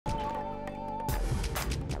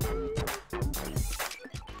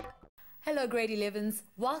Hello grade 11s,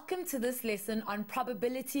 welcome to this lesson on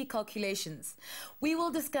probability calculations. We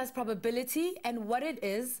will discuss probability and what it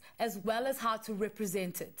is, as well as how to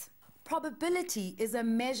represent it. Probability is a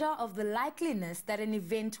measure of the likeliness that an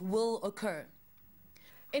event will occur.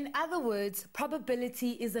 In other words,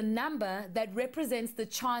 probability is a number that represents the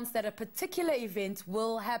chance that a particular event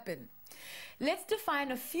will happen. Let's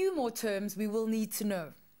define a few more terms we will need to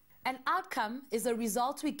know. An outcome is a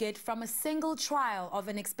result we get from a single trial of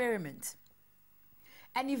an experiment.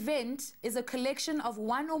 An event is a collection of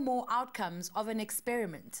one or more outcomes of an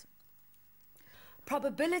experiment.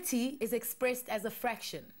 Probability is expressed as a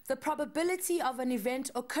fraction. The probability of an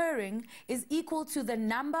event occurring is equal to the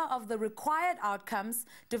number of the required outcomes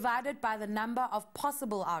divided by the number of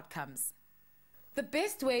possible outcomes. The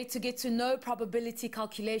best way to get to know probability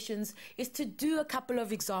calculations is to do a couple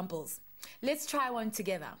of examples. Let's try one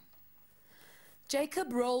together.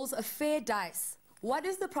 Jacob rolls a fair dice. What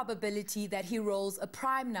is the probability that he rolls a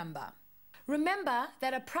prime number? Remember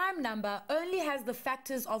that a prime number only has the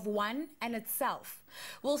factors of 1 and itself.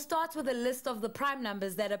 We'll start with a list of the prime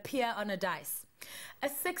numbers that appear on a dice. A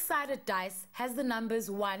 6-sided dice has the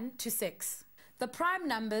numbers 1 to 6. The prime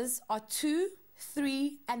numbers are 2,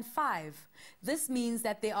 3, and 5. This means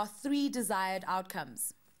that there are 3 desired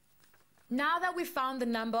outcomes. Now that we've found the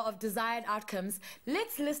number of desired outcomes,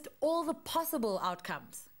 let's list all the possible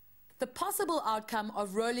outcomes. The possible outcome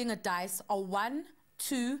of rolling a dice are 1,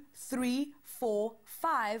 2, 3, 4,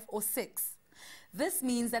 5, or 6. This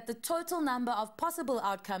means that the total number of possible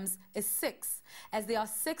outcomes is 6, as there are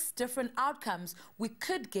 6 different outcomes we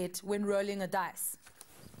could get when rolling a dice.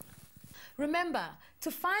 Remember, to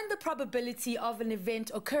find the probability of an event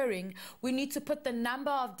occurring, we need to put the number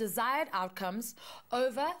of desired outcomes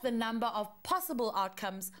over the number of possible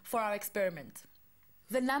outcomes for our experiment.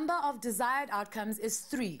 The number of desired outcomes is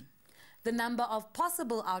 3. The number of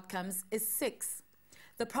possible outcomes is 6.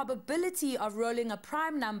 The probability of rolling a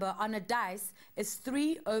prime number on a dice is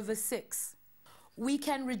 3 over 6. We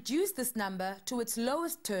can reduce this number to its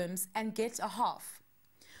lowest terms and get a half.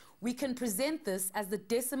 We can present this as the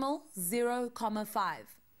decimal 0,5.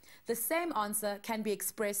 The same answer can be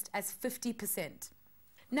expressed as 50%.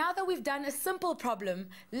 Now that we've done a simple problem,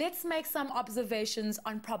 let's make some observations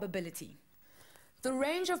on probability. The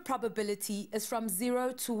range of probability is from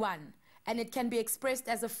 0 to 1, and it can be expressed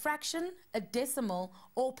as a fraction, a decimal,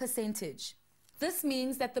 or percentage. This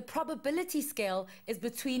means that the probability scale is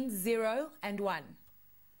between 0 and 1.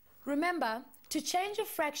 Remember, to change a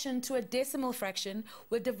fraction to a decimal fraction,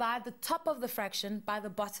 we divide the top of the fraction by the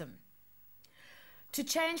bottom. To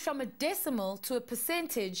change from a decimal to a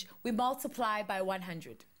percentage, we multiply by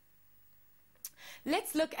 100.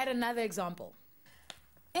 Let's look at another example.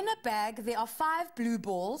 In a bag, there are 5 blue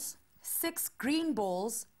balls, 6 green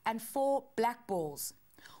balls, and 4 black balls.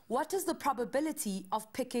 What is the probability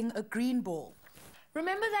of picking a green ball?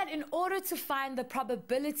 Remember that in order to find the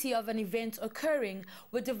probability of an event occurring,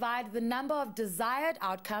 we divide the number of desired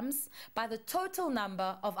outcomes by the total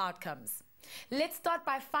number of outcomes. Let's start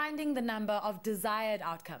by finding the number of desired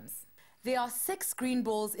outcomes. There are 6 green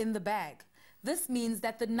balls in the bag. This means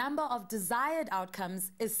that the number of desired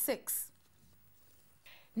outcomes is 6.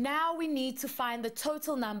 Now we need to find the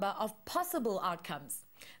total number of possible outcomes.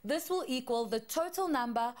 This will equal the total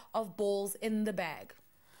number of balls in the bag.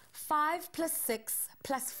 5 plus 6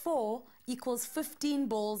 plus 4 equals 15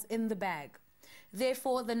 balls in the bag.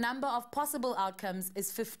 Therefore, the number of possible outcomes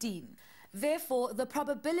is 15. Therefore, the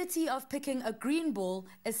probability of picking a green ball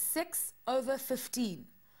is 6 over 15.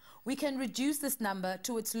 We can reduce this number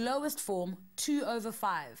to its lowest form, 2 over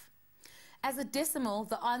 5. As a decimal,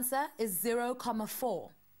 the answer is 0,4.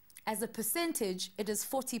 As a percentage, it is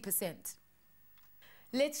 40%.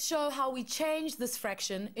 Let's show how we change this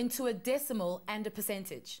fraction into a decimal and a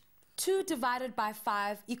percentage. 2 divided by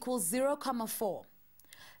 5 equals 0,4.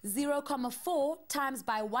 0,4 times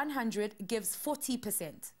by 100 gives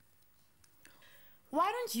 40%.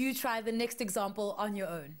 Why don't you try the next example on your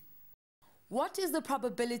own? What is the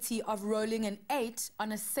probability of rolling an 8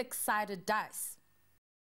 on a 6-sided dice?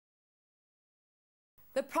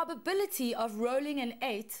 The probability of rolling an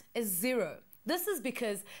 8 is 0. This is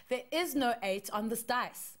because there is no 8 on this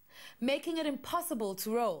dice, making it impossible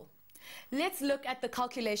to roll. Let's look at the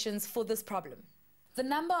calculations for this problem. The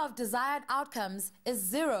number of desired outcomes is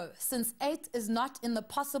 0 since 8 is not in the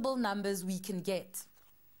possible numbers we can get.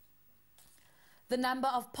 The number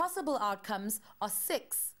of possible outcomes are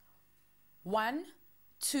 6. 1,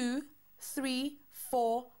 2, 3,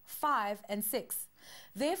 4, 5, and 6.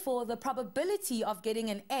 Therefore, the probability of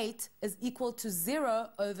getting an 8 is equal to 0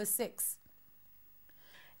 over 6.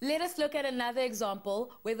 Let us look at another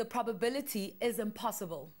example where the probability is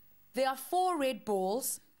impossible. There are 4 red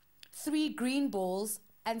balls, 3 green balls,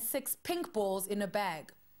 and 6 pink balls in a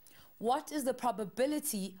bag. What is the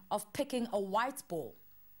probability of picking a white ball?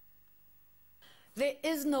 There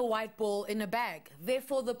is no white ball in a bag.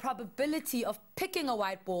 Therefore, the probability of picking a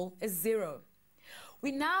white ball is 0.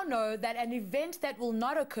 We now know that an event that will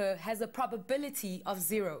not occur has a probability of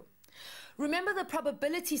 0. Remember, the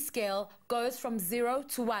probability scale goes from 0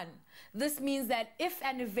 to 1. This means that if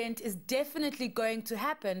an event is definitely going to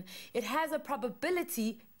happen, it has a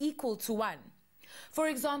probability equal to 1. For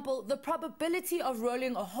example, the probability of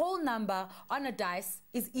rolling a whole number on a dice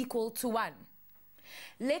is equal to 1.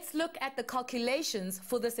 Let's look at the calculations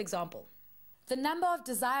for this example. The number of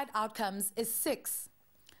desired outcomes is 6.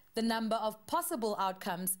 The number of possible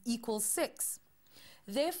outcomes equals 6.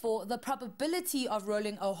 Therefore, the probability of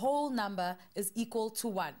rolling a whole number is equal to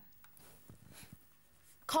 1.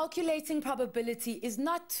 Calculating probability is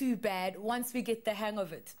not too bad once we get the hang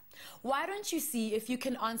of it. Why don't you see if you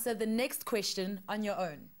can answer the next question on your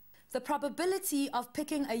own? The probability of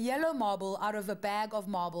picking a yellow marble out of a bag of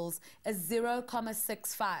marbles is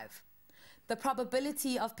 0.65. The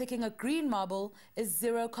probability of picking a green marble is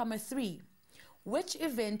 0.3. Which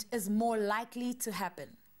event is more likely to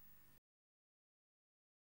happen?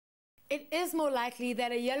 It is more likely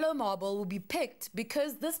that a yellow marble will be picked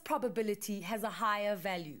because this probability has a higher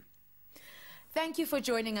value. Thank you for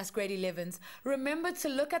joining us, grade 11s. Remember to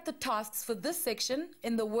look at the tasks for this section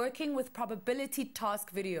in the Working with Probability task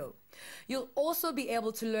video. You'll also be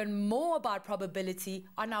able to learn more about probability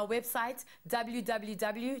on our website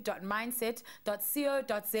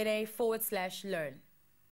www.mindset.co.za/learn.